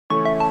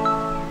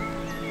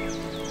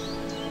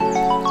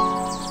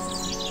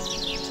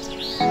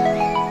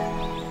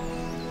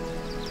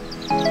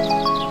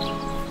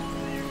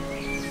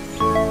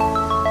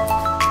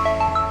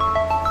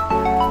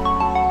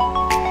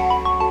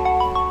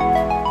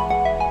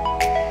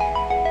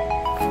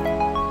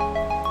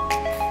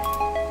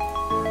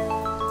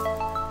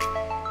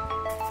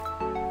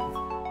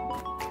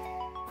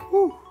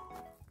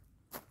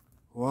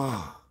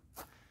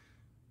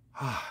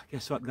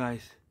Guess what,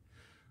 guys?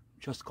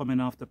 Just coming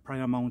off the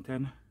Prayer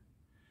Mountain.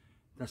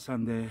 That's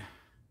on the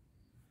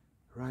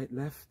right,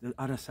 left, the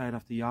other side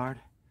of the yard.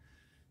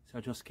 So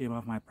I just came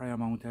off my Prayer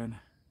Mountain.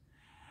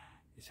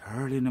 It's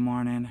early in the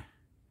morning,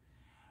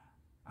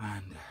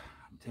 and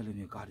I'm telling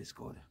you, God is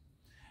good.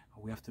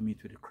 We have to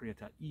meet with the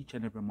Creator each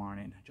and every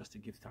morning just to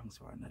give thanks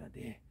for another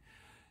day.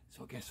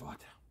 So guess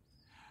what?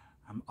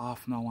 I'm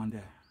off now on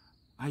the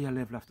higher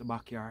level of the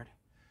backyard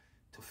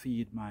to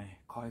feed my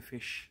koi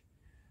fish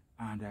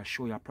and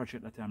show you a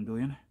project that I'm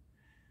doing.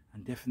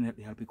 And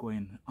definitely I'll be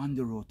going on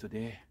the road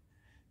today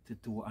to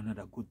do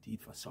another good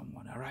deed for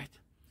someone. All right?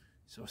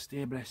 So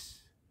stay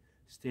blessed,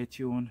 stay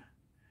tuned.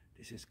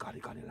 This is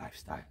Goddy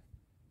Lifestyle.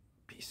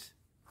 Peace.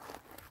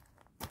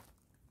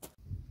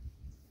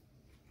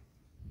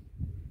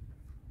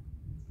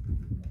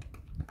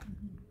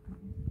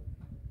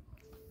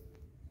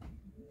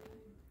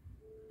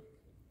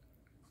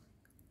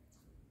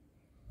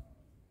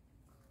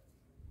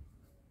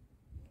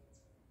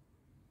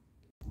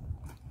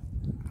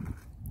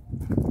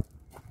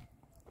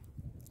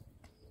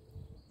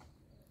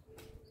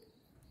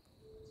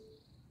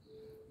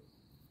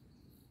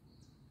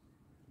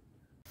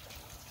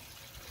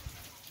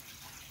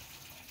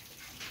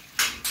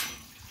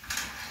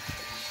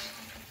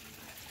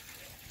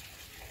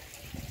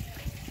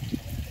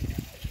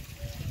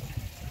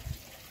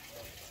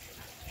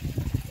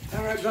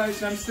 Alright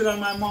guys, I'm still on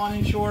my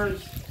morning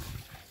chores.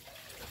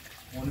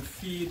 I want to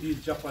feed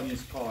these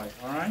Japanese koi,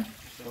 alright?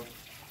 So,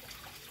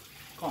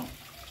 come,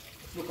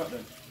 let's look at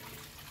them.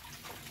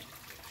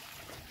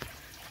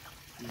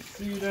 You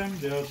see them?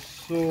 They're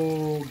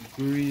so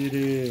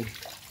greedy.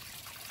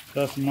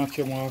 That's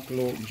Matthew, Mark,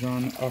 Luke,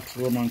 John, Acts,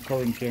 Roman,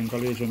 Corinthian,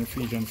 Galatian,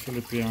 Ephesian,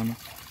 Philippian,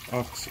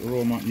 Acts,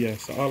 Roman,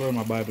 yes, all of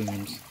my Bible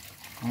names.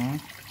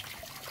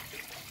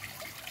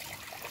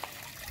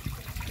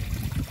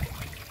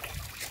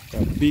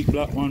 That big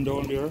black one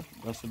down there,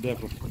 that's the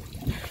devil.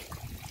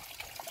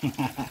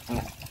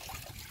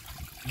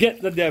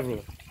 Get the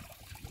devil.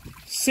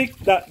 Sick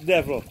that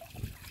devil.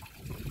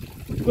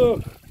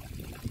 Look.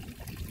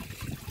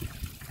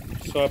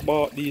 So I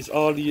bought these,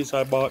 all these,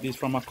 I bought these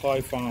from a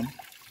koi farm.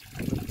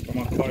 I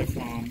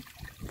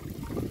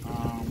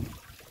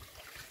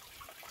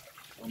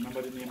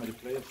remember the name of the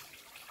place.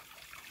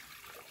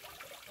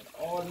 But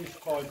all these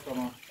koi from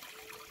a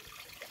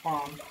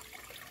farm.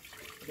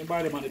 You can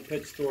buy them at the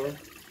pet store.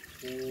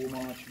 So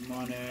much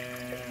money.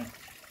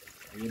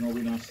 You know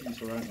we don't see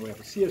so right now. We have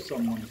to save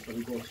some money. So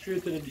we go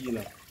straight to the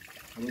dealer.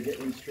 And we get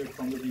them straight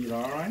from the dealer,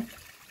 alright?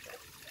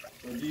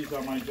 So these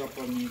are my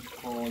Japanese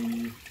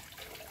koi.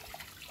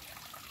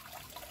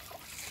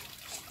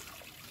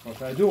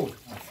 What I do,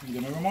 I feed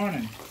them every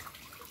morning.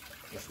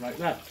 Just like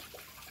that.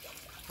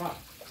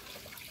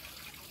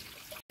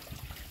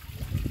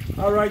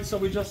 Alright, so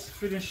we just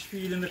finished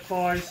feeding the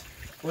koi.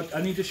 But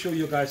I need to show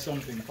you guys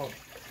something.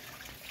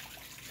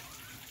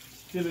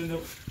 Still in the,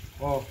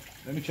 oh,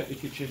 let me check the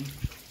kitchen.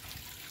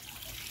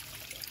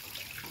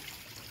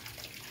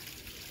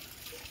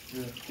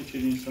 The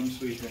kitchen needs some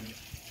sweetening.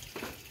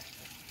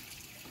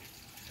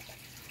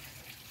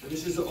 So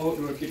this is the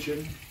outdoor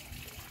kitchen.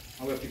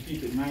 I have to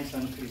keep it nice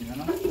and clean, you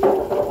know?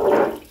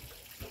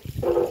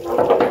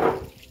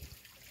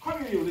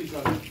 Come here, you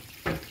Lisa.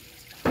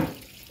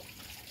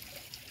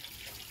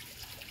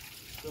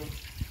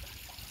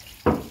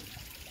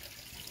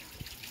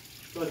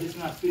 So it's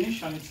not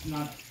finished and it's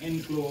not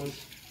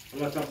enclosed. A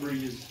lot of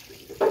breeze.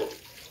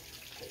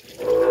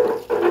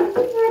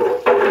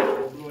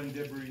 Blowing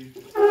debris.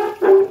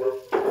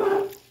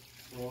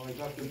 So I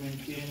got to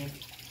maintain it.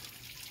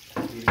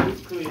 Keep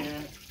it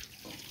clean.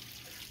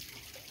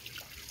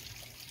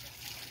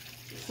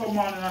 Some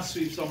man in a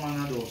sweep, some man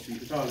in a don't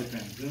sweep. It all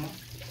depends, you know.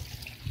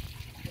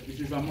 But this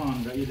is a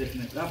man that you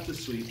definitely have to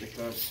sweep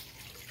because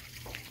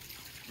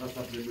lots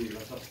of debris,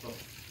 lots of stuff.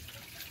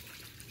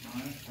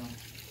 Alright, so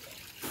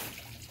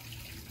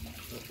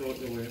that's out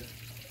the way.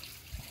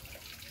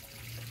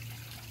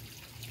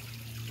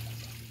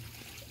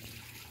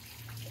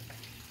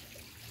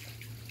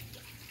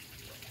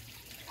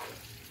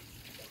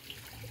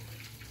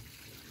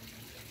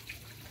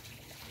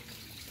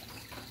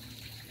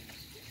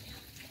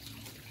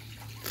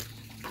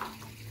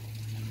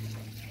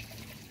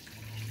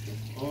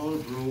 All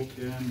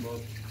broken,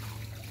 but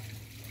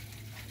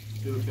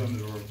still can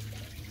work.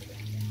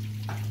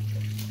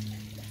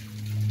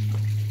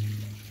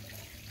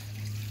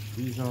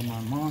 These are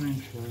my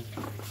morning shirts.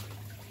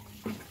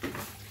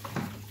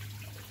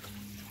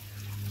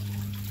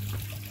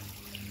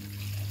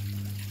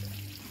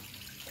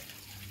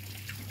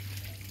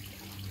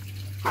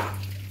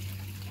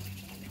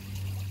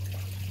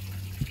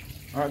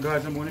 Alright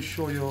guys, I'm going to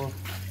show you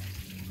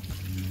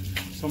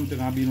something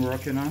I've been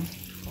working on.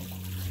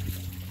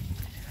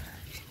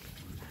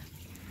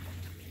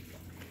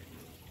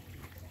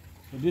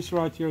 So this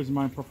right here is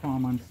my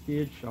performance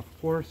stage. Of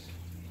course,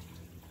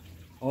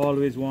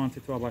 always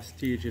wanted to have a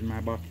stage in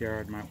my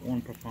backyard, my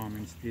own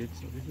performance stage.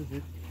 So this is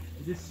it.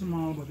 It is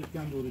small, but it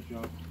can do the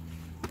job.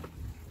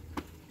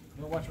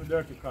 Don't watch my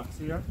dirty cracks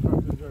here.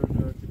 Cracks is very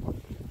dirty.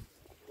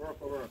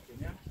 Working,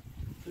 yeah?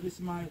 So this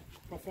is my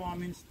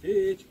performing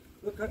stage.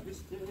 Look at this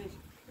stage.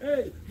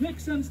 Hey,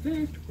 next on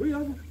stage we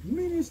have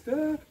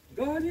Minister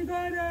Gadi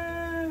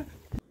Gadi.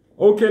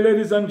 Okay,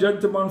 ladies and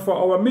gentlemen, for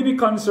our mini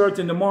concert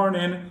in the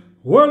morning,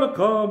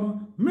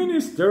 welcome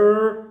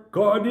Minister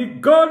Gadi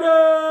Gadi.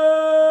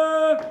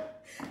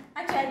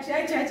 I try,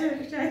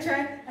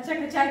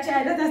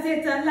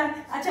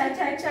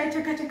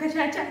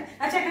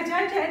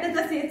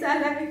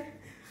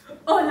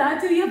 Hola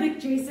to your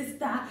victory,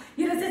 sister.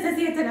 You know, sister,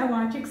 say to the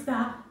watching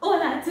star.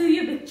 Hola to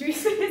your victory,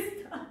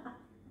 sister.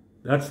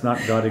 That's not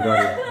Gadi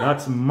Gadi.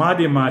 That's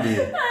Maddy Maddy.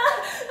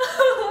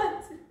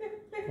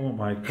 Oh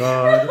my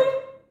God.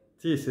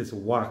 This is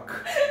whack.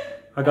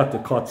 I got to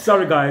cut.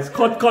 Sorry, guys.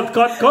 Cut.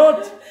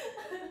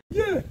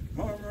 Yeah.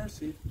 Oh,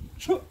 mercy.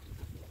 Sure.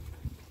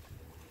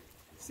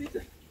 See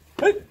that?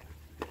 Hey.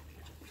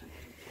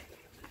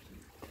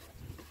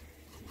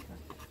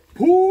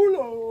 Pull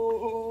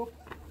up.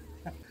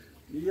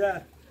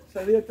 Yeah,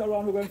 so later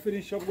on we're going to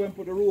finish up, going to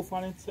put the roof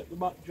on it, set the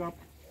backdrop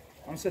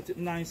and set it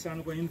nice, and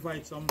we're going to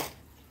invite some of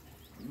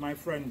my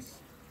friends.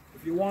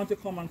 If you want to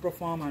come and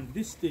perform on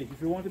this stage,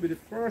 if you want to be the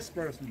first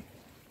person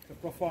to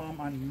perform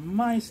on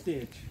my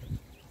stage,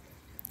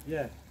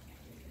 yeah,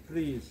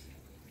 please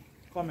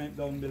comment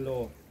down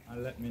below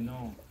and let me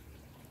know.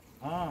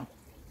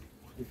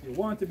 If you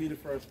want to be the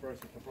first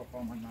person to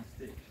perform on my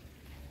stage.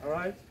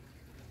 Alright?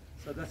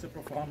 So that's a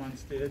performance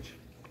stage.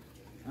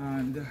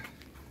 And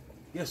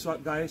guess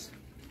what, guys?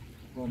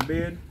 I'm going to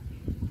bed,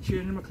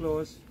 change my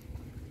clothes,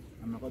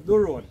 and I'm going to do the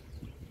road.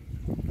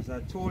 As I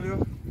told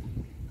you,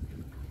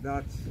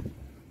 that,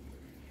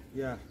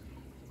 yeah,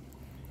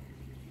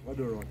 I'll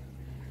do the road.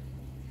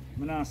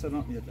 I'm not saying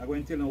nothing yet. I'm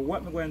going to tell you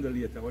what I'm going to do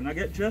later. When I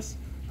get dressed,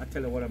 I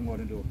tell you what I'm going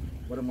to do.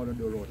 What I'm going to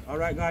do the road.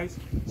 Alright, guys?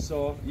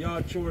 So,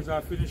 your chores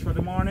are finished for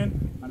the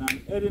morning, and I'm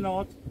heading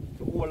out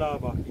to Old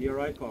Harbour. Here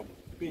I come.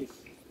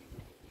 Peace.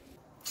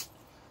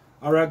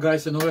 Alright,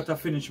 guys, so now that I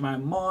finish my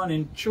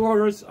morning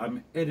chores,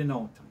 I'm heading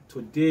out.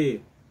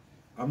 Today,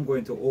 I'm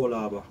going to Old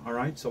Harbour.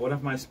 Alright, so one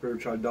of my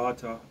spiritual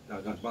daughter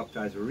that got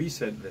baptized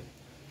recently,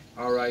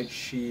 alright,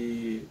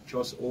 she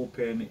just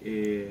opened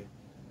a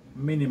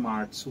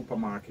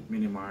supermarket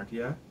mini-mart,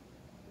 yeah?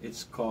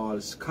 It's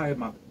called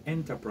Map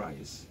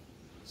Enterprise.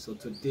 So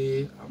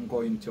today, I'm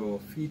going to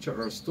feature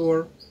her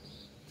store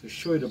to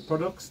show you the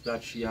products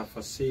that she has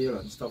for sale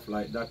and stuff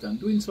like that, and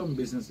doing some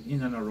business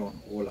in and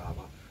around Old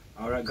Harbour.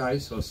 Alright,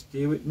 guys, so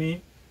stay with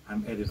me.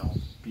 I'm heading out.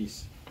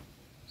 Peace.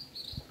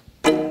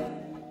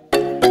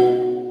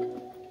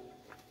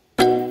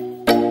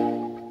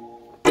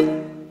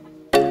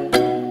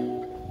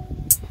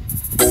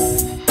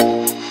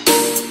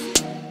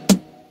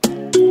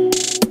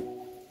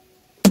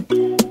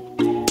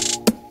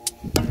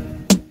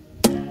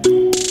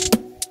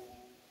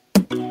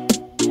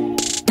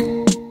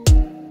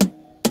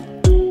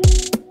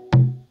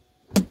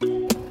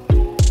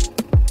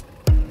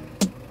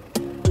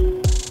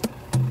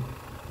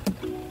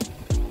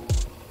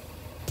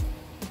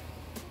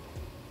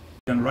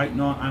 And right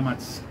now I'm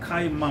at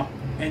Map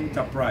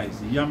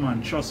Enterprise. Yeah,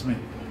 man, trust me,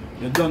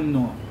 you don't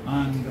know.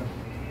 And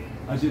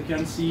as you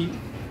can see,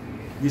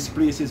 this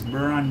place is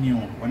brand new.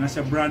 When I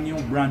say brand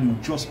new,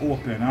 just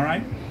open. All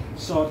right,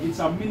 so it's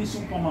a mini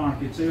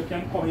supermarket, so you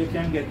can come, you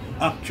can get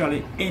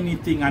actually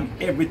anything and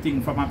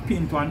everything from a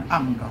pin to an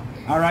angle.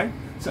 All right,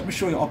 so let me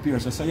show you up here.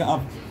 So you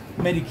have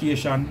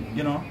medication,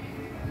 you know,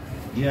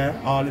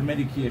 yeah, all the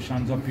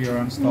medications up here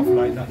and stuff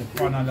like that, the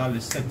Panadol, the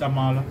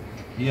Cetamol,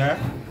 yeah.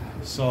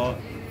 So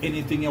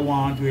anything you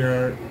want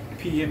where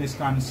pain is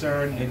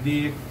concerned,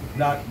 headache,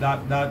 that,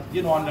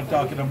 you know what I'm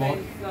talking about?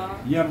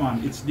 Yeah,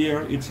 man, it's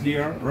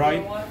there,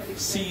 right?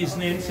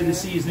 Seasoning, see the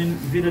seasoning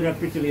video, that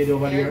pretty lady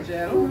over there?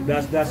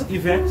 That's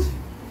Yvette,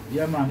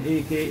 yeah, man,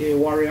 aka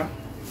Warrior.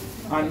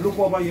 And look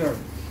over here,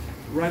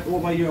 right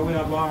over here we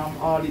have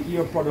all the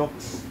ear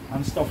products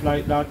and stuff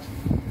like that.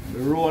 The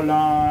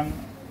roll-on,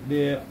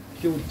 the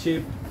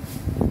Q-tip,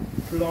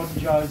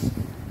 plungers.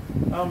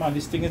 Oh man,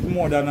 this thing is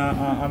more than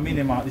a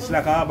minimal. It's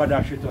like a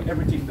haberdashery to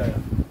everything there.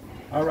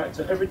 Alright,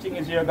 so everything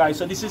is here, guys.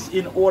 So this is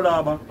in Old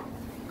Harbour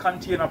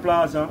Container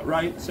Plaza,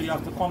 right? So you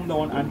have to come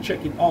down and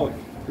check it out.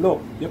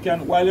 Look, you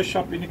can, while you're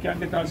shopping, you can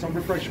get some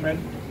refreshment.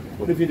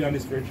 Put the video on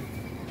this fridge.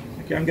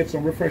 You can get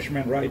some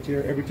refreshment right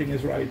here. Everything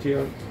is right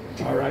here.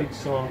 Alright,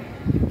 so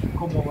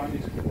come over on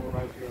this floor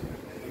right here.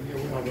 And here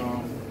we have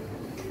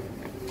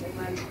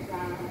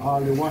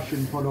all the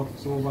washing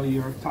products over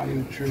here,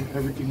 tile trim,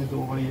 everything is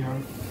over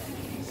here.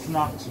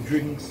 Snacks,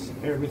 drinks,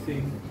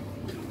 everything.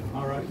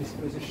 Alright, this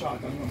place is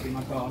short and nothing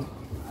at all.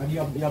 And you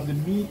have the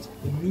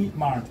meat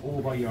mart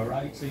over here,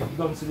 right? So you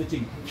don't see the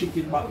thing.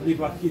 Chicken back,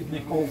 liver,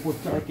 kidney, cow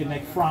foot, turkey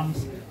neck,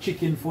 franks,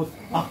 chicken foot,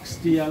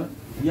 oxtail,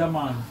 yeah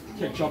man,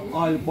 ketchup,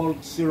 oil, bulk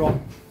syrup,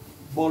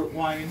 bulk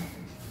wine,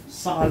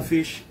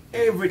 saltfish,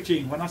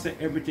 everything. When I say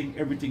everything,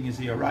 everything is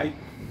here, right?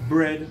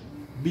 Bread,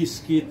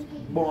 biscuit,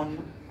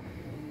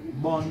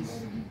 buns,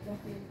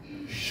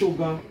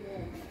 sugar,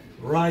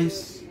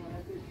 rice,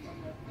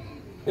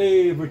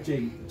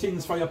 everything.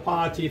 Things for your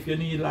party if you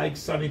need like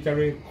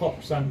sanitary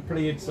cups and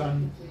plates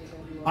and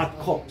hot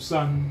cups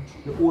and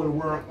the whole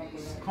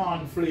works,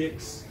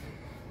 cornflakes.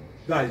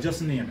 Guys,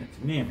 just name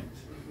it, name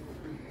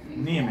it.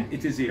 Name it,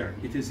 it is here,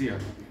 it is here.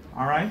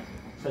 Alright?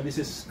 So this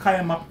is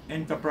Map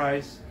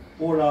Enterprise,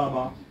 Old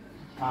Harbour,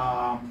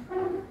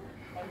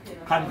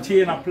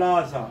 Container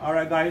Plaza.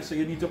 Alright guys, so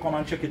you need to come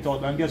and check it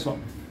out. And guess what?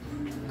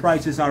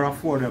 Prices are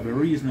affordable,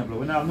 reasonable.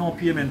 We don't have no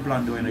payment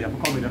plan doing it, you have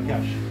to come with the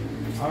cash.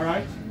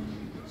 Alright?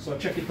 So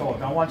check it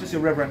out. I want to see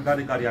Reverend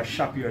Gaddy a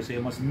shop here, so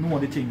you must know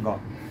the thing got.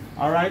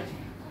 Alright?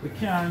 We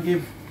can't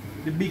give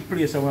the big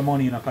place our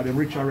money because they're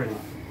rich already.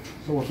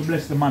 So we have to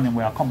bless the money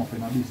when I come up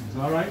in our business.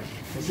 Alright?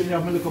 So see me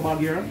have my little bag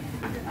here.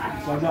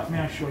 So let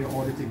me show you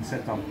all the things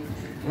set up.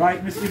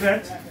 Right, Miss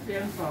Yvette?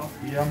 Yes, sir.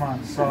 Yeah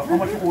man. So how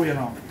much owe you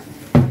now?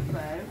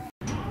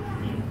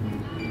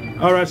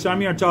 Alright, so I'm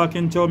here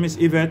talking to Miss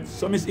Yvette.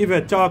 So Miss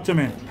Yvette, talk to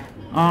me.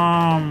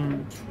 How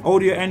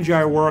do you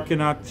enjoy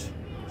working at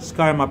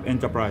Map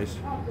Enterprise?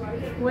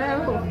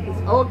 Well,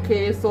 it's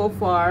okay so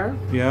far.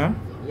 Yeah?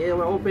 Yeah,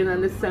 we're open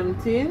on the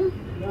 17th.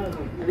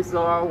 This is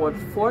our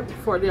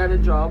fourth day on the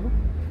job.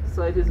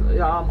 So it is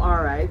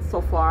alright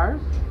so far.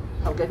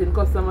 I'm getting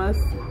customers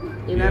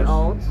in and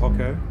out.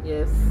 Okay.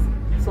 Yes.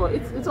 So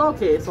it's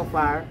okay so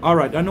far.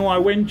 Alright, I know I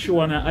went through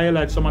and I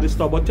highlight some of the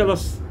stuff, but tell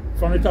us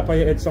from the top of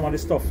your head some of the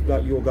stuff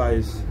that you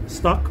guys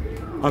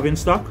have in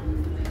stock.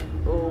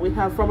 Oh, we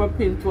have from a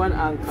pin to an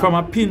anchor. From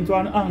a pin to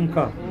an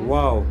anchor.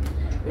 Wow.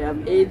 We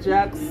have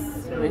Ajax,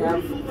 we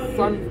have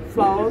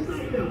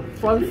Sunflowers,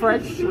 Fun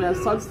Fresh, we have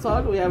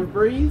Stud, we have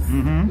Breeze,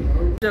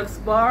 Ajax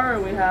Bar,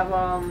 we have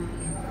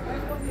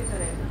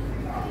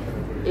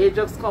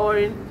Ajax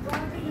coloring,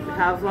 we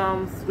have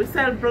we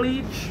sell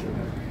bleach.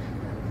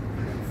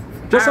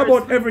 Just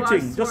about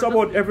everything, just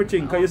about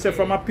everything. Because you say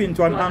from a pin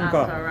to an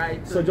anchor.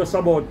 Right. So just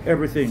about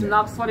everything.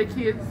 Snacks for the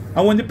kids.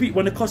 And when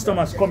the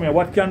customers come here,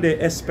 what can they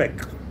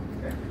expect?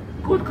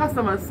 Good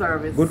customer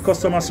service. Good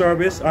customer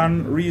service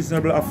and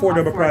reasonable,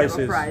 affordable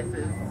prices.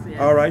 Yes.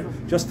 Alright.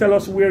 Just tell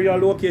us where you are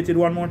located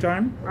one more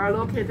time. We are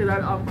located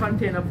at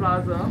Container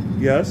Plaza.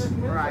 Yes.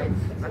 Right.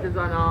 That is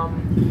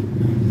on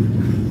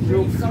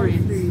Duke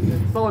Street.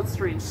 South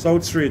Street.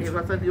 South Street. Yeah,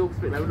 that's on Duke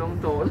Street, like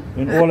downtown.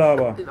 In Old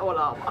Harbour. In Old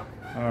Harbour.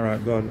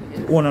 Alright,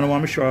 good. Oh, no, I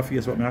want to show her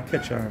face, but I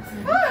catch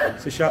her.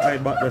 So she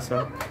hide back there,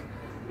 sir.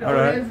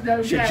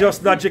 Alright. She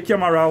just dodged the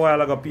camera a while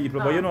ago,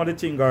 people, but you know the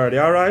thing already,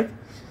 alright?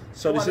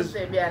 So this is.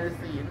 Stay behind the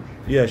scene.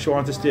 Yeah, she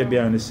wants to stay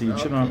behind the scene.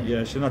 Okay. She not,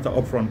 yeah, she's not an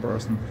upfront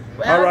person.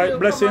 Well, alright,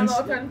 blessings.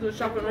 Come out and do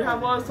shopping. We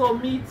have also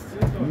meat.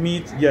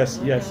 Meat, yes.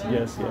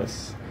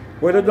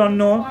 What I don't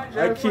know,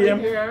 I came.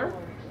 Here.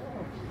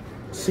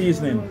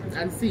 Seasoning.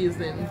 And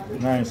seasoning.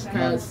 Nice.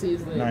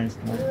 Seasoning. Nice.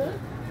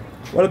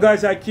 Well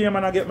guys, I came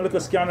and I get my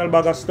little scannel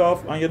bag of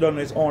stuff, and you don't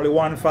know it's only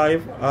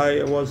 1.5.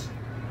 I was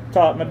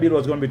thought my bill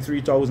was going to be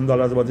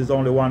 $3,000, but it's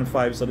only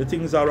 1.5. So the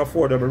things are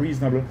affordable,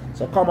 reasonable.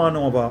 So come on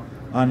over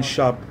and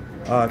shop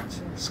at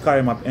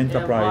Map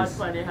Enterprise.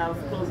 Yeah, they have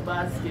clothes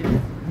baskets.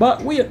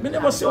 But wait, me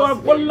never see what.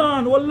 Hold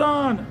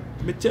on.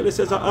 Me tell you,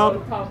 says I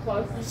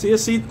have. See, you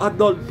see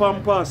adult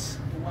pampers.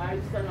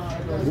 Wipes and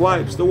all.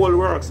 Wipes, the whole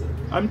works.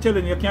 I'm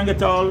telling you, you can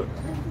get all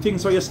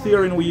things for your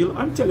steering wheel.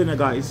 I'm telling you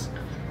guys.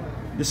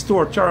 The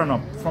store turn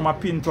up from a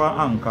pin to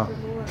an anchor.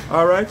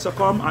 Alright, so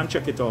come and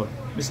check it out.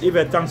 Miss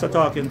Yvette, thanks for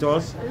talking to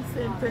us.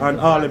 And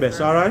all the best,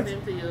 alright?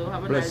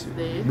 Bless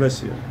you.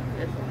 Bless you.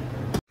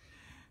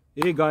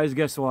 Hey guys,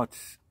 guess what?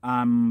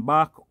 I'm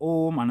back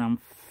home and I'm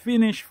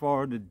finished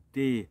for the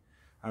day.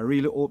 I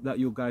really hope that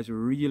you guys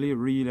really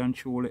and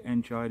truly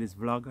enjoy this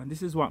vlog. And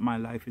this is what my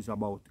life is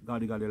about,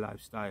 Goddy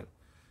lifestyle.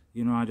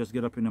 You know, I just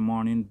get up in the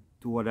morning,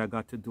 do what I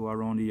got to do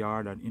around the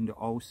yard and in the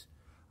house.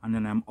 And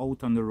then I'm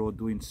out on the road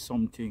doing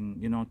something,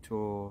 you know,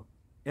 to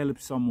help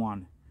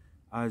someone.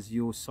 As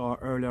you saw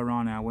earlier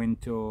on, I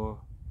went to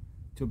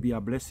be a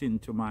blessing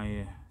to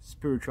my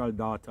spiritual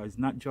daughter. It's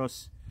not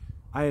just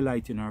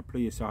highlighting her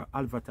place or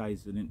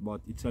advertising it,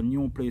 but it's a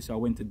new place. I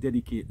went to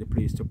dedicate the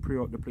place, to pray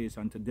out the place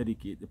and to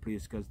dedicate the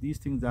place, because these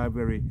things are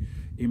very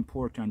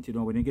important. You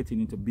know, when you're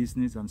getting into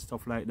business and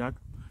stuff like that,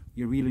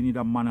 you really need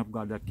a man of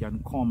God that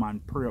can come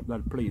and pray up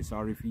that place.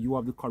 Or if you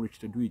have the courage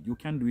to do it, you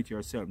can do it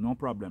yourself, no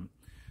problem.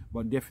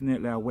 But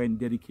definitely I went,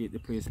 dedicate the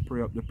place,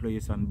 pray up the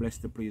place and bless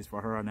the place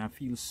for her, and I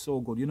feel so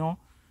good. You know,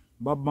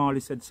 Bob Marley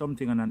said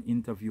something in an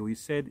interview. He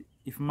said,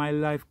 if my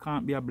life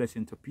can't be a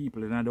blessing to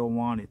people, then I don't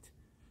want it.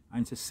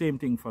 And it's the same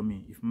thing for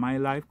me. If my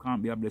life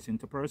can't be a blessing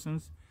to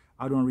persons,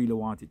 I don't really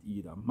want it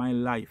either. My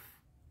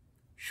life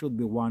should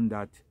be one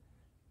that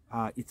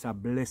it's a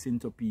blessing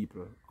to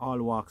people,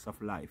 all walks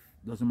of life.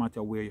 Doesn't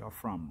matter where you're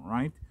from,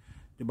 right?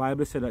 The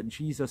Bible said that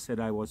Jesus said,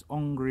 I was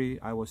hungry,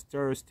 I was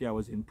thirsty, I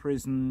was in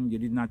prison, you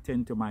did not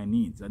tend to my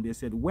needs. And they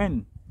said,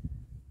 when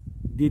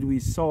did we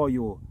saw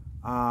you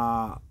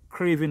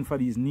craving for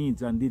these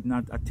needs and did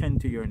not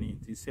attend to your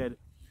needs? He said,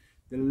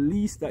 the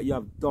least that you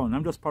have done,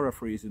 I'm just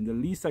paraphrasing, the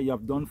least that you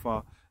have done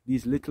for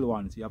these little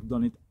ones, you have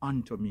done it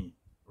unto me,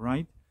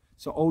 right?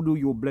 So how do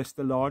you bless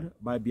the Lord?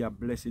 By being a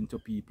blessing to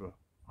people,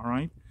 all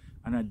right?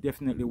 And I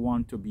definitely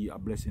want to be a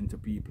blessing to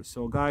people.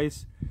 So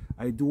guys,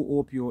 I do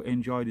hope you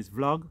enjoy this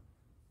vlog.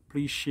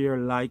 please share,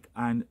 like,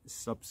 and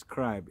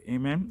subscribe.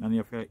 Amen. And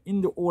if you're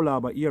in the Old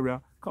Harbour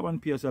area, come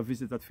and pay us a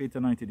visit at Faith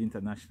United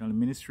International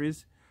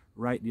Ministries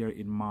right there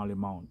in Marley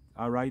Mount.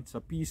 All right. So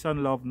peace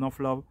and love, enough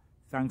love.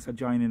 Thanks for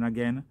joining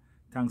again.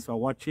 Thanks for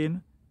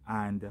watching,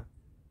 and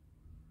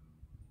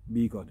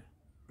be good.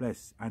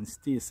 Bless and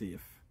stay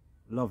safe.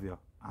 Love you.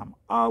 I'm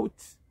out.